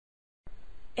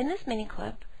In this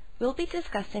mini-clip, we'll be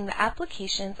discussing the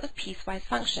applications of piecewise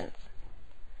functions.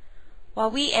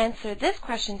 While we answer this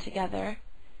question together,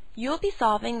 you'll be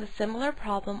solving the similar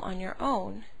problem on your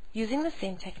own using the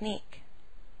same technique.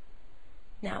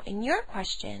 Now, in your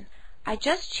question, I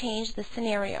just changed the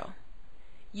scenario.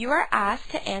 You are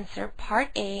asked to answer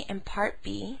Part A and Part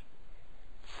B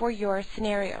for your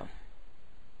scenario.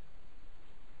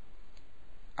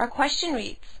 Our question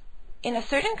reads, in a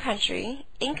certain country,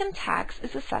 income tax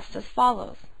is assessed as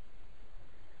follows.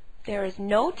 There is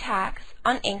no tax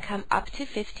on income up to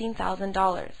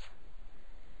 $15,000.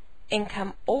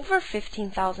 Income over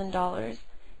 $15,000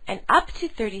 and up to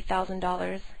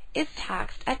 $30,000 is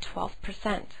taxed at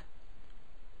 12%.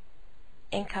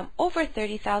 Income over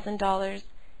 $30,000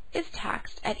 is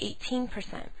taxed at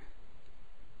 18%.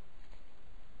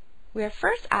 We are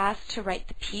first asked to write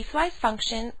the piecewise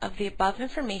function of the above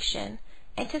information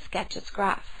and to sketch its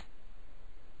graph.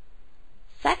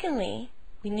 Secondly,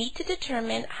 we need to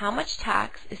determine how much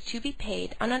tax is to be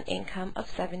paid on an income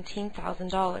of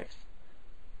 $17,000.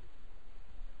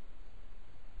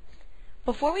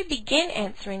 Before we begin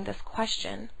answering this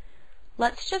question,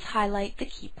 let's just highlight the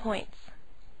key points.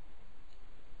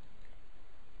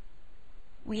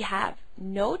 We have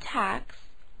no tax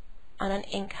on an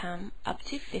income up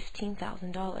to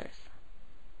 $15,000.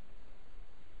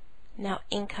 Now,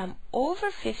 income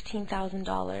over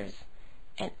 $15,000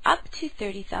 and up to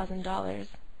 $30,000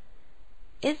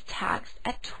 is taxed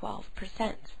at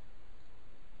 12%.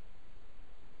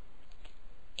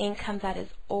 Income that is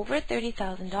over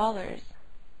 $30,000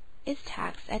 is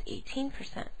taxed at 18%.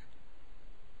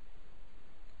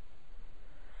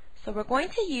 So we're going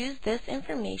to use this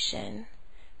information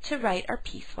to write our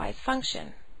piecewise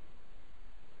function.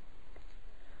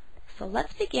 So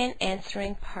let's begin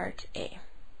answering Part A.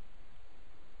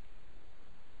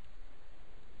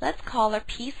 Let's call our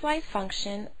piecewise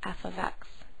function f of x.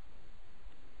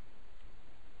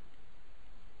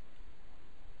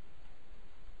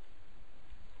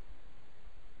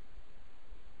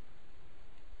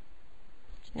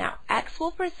 Now, x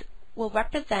will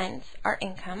represent our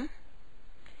income,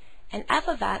 and f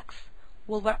of x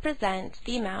will represent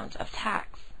the amount of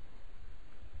tax.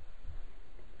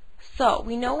 So,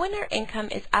 we know when our income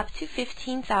is up to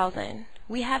 $15,000,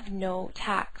 we have no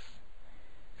tax.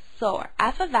 So, our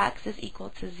f of x is equal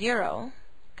to 0,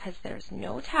 because there's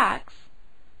no tax,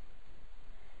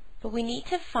 but we need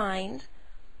to find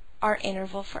our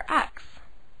interval for x.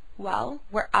 Well,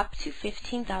 we're up to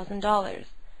 $15,000,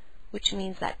 which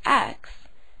means that x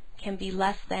can be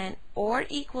less than or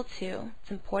equal to,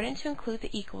 it's important to include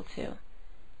the equal to,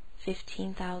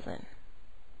 15,000.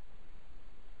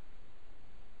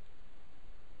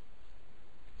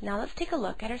 Now let's take a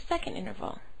look at our second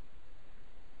interval.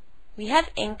 We have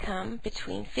income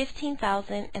between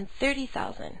 $15,000 and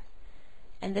 $30,000,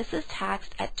 and this is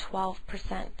taxed at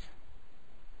 12%.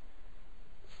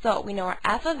 So we know our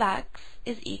f of x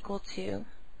is equal to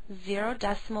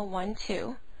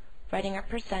 0.12, writing our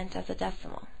percent as a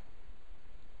decimal.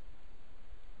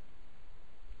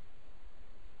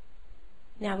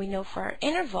 Now we know for our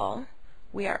interval,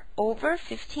 we are over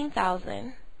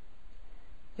 15,000,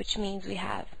 which means we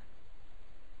have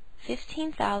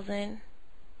 15,000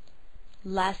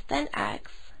 less than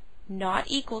x, not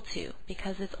equal to,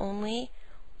 because it's only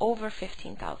over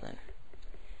 15,000.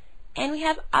 And we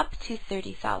have up to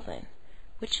 30,000,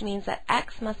 which means that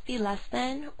x must be less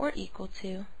than or equal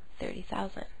to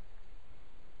 30,000.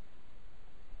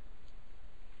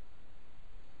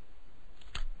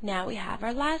 Now we have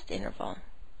our last interval.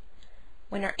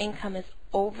 When our income is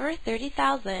over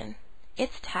 30,000,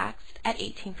 it's taxed at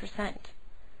 18%.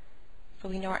 So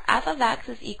we know our f of x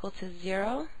is equal to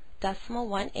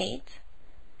 0.18.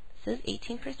 This is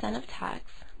 18% of tax,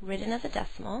 written as a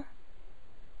decimal.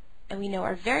 And we know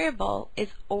our variable is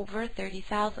over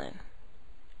 30,000.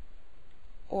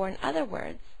 Or in other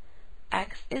words,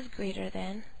 x is greater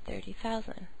than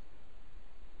 30,000.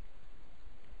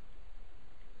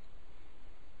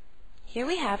 Here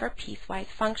we have our piecewise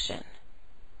function.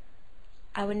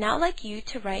 I would now like you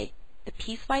to write the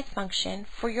piecewise function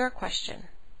for your question.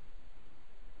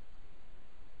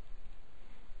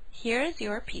 Here is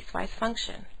your piecewise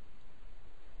function.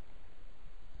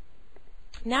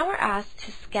 Now we're asked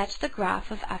to sketch the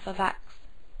graph of f of x.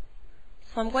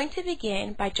 So I'm going to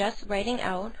begin by just writing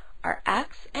out our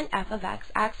x and f of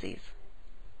x axes.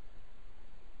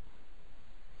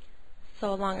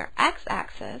 So along our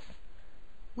x-axis,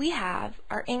 we have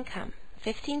our income,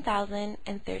 15,000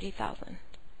 and 30,000.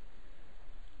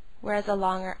 Whereas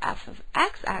along our f of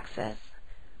x axis,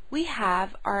 we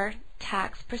have our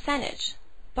tax percentage,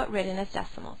 but written as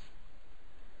decimals.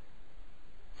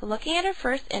 So looking at our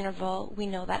first interval, we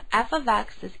know that f of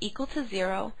x is equal to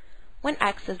 0 when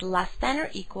x is less than or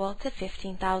equal to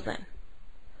 15,000.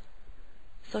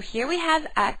 So here we have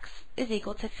x is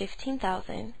equal to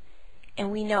 15,000,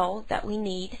 and we know that we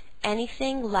need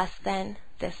anything less than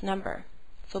this number,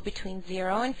 so between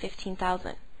 0 and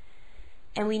 15,000.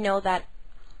 And we know that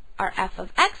our f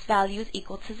of x value is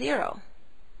equal to 0.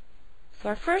 So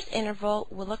our first interval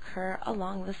will occur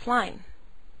along this line,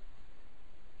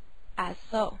 as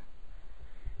so.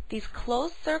 These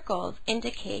closed circles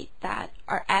indicate that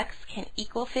our x can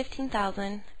equal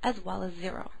 15,000 as well as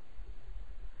 0.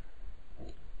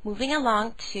 Moving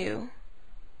along to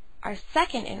our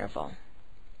second interval,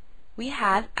 we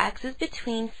have x is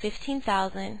between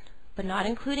 15,000, but not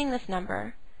including this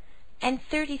number, and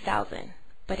 30,000,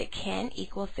 but it can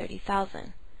equal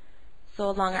 30,000. So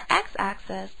along our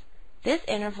x-axis, this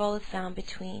interval is found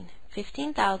between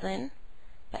 15,000,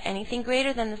 but anything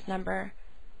greater than this number,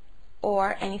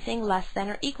 or anything less than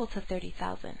or equal to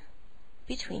 30,000,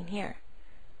 between here.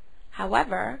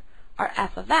 However, our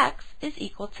f of x is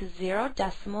equal to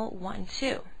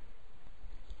 0.12,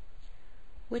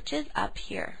 which is up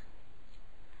here.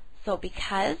 So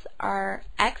because our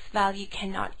x value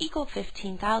cannot equal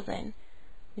 15,000,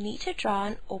 we need to draw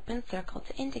an open circle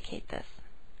to indicate this.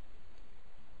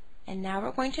 And now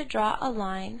we're going to draw a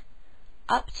line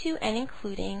up to and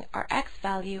including our x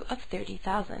value of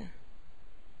 30,000.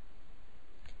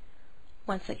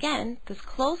 Once again, this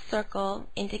closed circle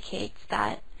indicates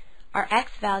that our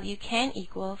x value can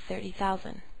equal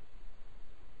 30,000.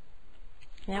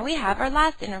 Now we have our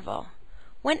last interval,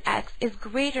 when x is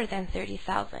greater than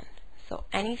 30,000, so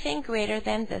anything greater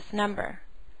than this number.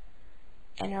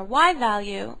 And our y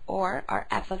value, or our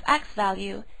f of x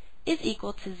value, is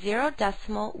equal to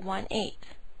 0.18.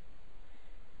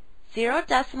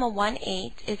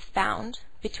 0.18 is found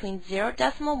between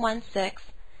 0.16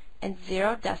 and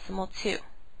 0.2,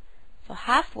 so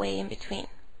halfway in between.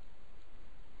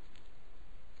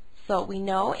 So we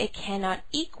know it cannot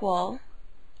equal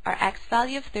our x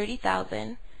value of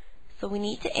 30,000, so we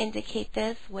need to indicate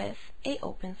this with an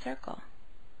open circle.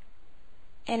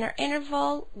 And our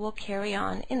interval will carry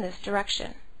on in this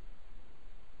direction.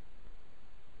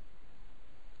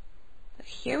 So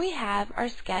here we have our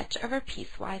sketch of our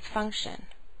piecewise function.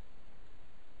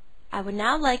 I would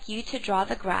now like you to draw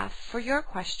the graph for your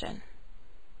question.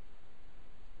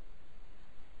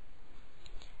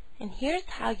 And here's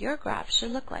how your graph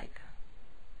should look like.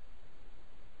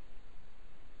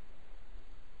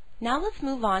 Now let's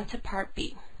move on to part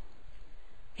B.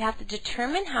 We have to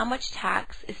determine how much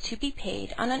tax is to be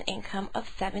paid on an income of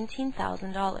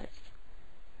 $17,000. Well,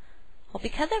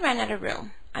 because I ran out of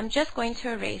room, I'm just going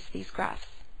to erase these graphs,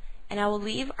 and I will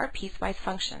leave our piecewise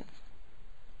functions.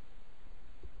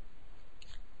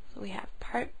 So we have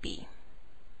part B.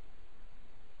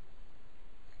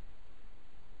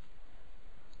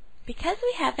 Because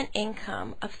we have an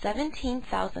income of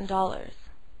 $17,000,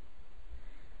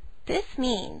 this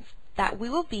means that we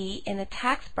will be in a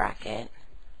tax bracket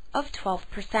of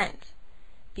 12%,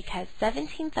 because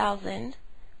 17,000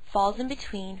 falls in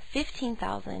between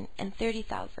 15,000 and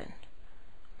 30,000.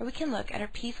 Or we can look at our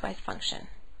piecewise function.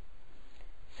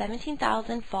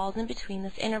 17,000 falls in between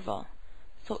this interval,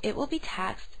 so it will be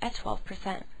taxed at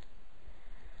 12%.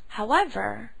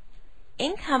 However,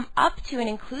 income up to and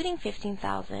including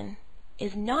 15,000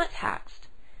 is not taxed.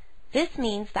 This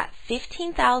means that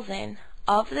 15,000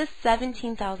 of this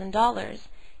 $17,000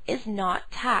 is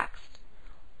not taxed.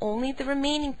 Only the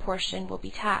remaining portion will be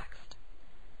taxed.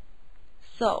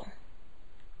 So,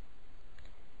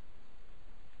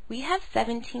 we have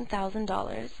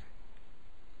 $17,000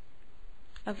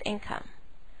 of income,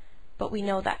 but we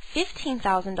know that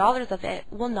 $15,000 of it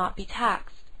will not be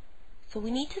taxed. So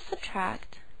we need to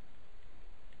subtract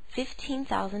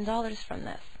 $15,000 from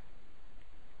this.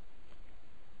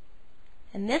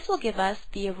 And this will give us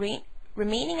the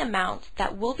remaining amount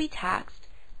that will be taxed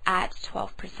at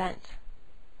 12%.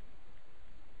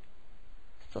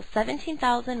 So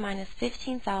 17,000 minus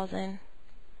 15,000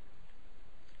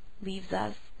 leaves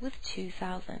us with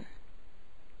 2,000.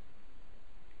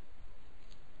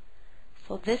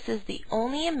 So this is the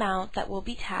only amount that will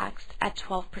be taxed at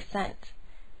 12%.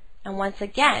 And once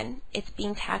again, it's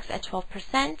being taxed at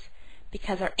 12%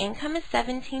 because our income is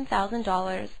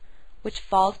 $17,000, which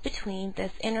falls between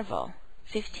this interval,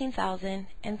 15,000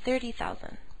 and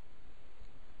 30,000.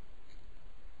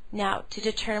 Now, to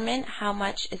determine how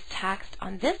much is taxed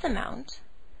on this amount,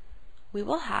 we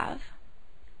will have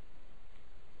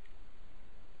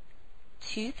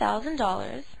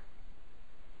 $2,000,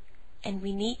 and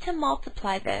we need to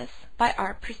multiply this by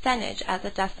our percentage as a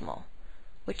decimal,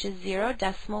 which is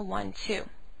 0.12.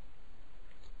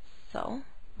 So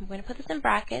I'm going to put this in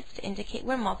brackets to indicate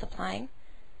we're multiplying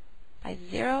by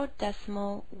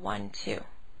 0.12.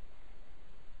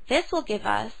 This will give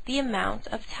us the amount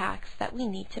of tax that we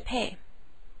need to pay.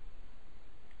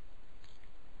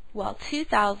 Well,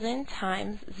 2,000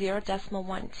 times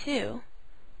 0.12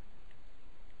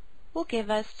 will give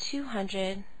us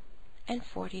 $240.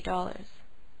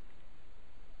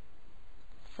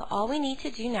 So all we need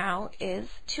to do now is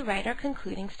to write our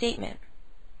concluding statement.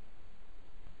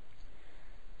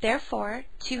 Therefore,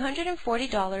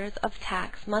 $240 of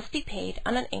tax must be paid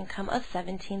on an income of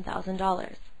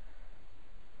 $17,000.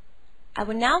 I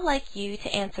would now like you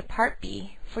to answer Part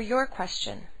B for your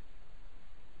question.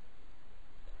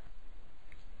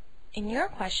 In your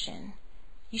question,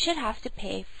 you should have to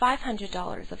pay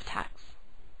 $500 of tax.